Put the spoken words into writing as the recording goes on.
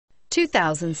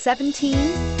2017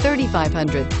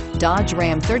 3500. Dodge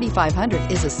Ram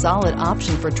 3500 is a solid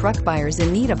option for truck buyers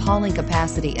in need of hauling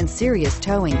capacity and serious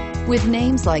towing. With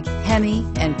names like Hemi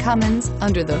and Cummins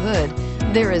under the hood,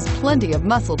 there is plenty of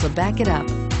muscle to back it up,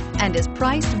 and is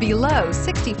priced below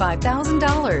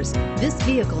 $65,000. This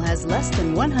vehicle has less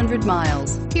than 100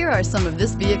 miles. Here are some of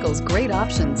this vehicle's great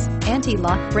options: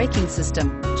 anti-lock braking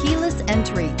system, keyless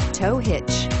entry, tow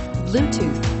hitch,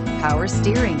 Bluetooth, power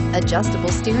steering, adjustable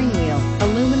steering wheel,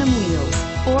 aluminum wheels,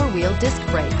 four-wheel disc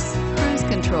brakes, cruise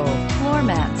control, floor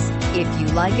mats. If you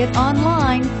like it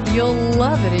online, you'll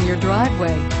love it in your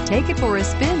driveway. Take it for a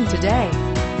spin today.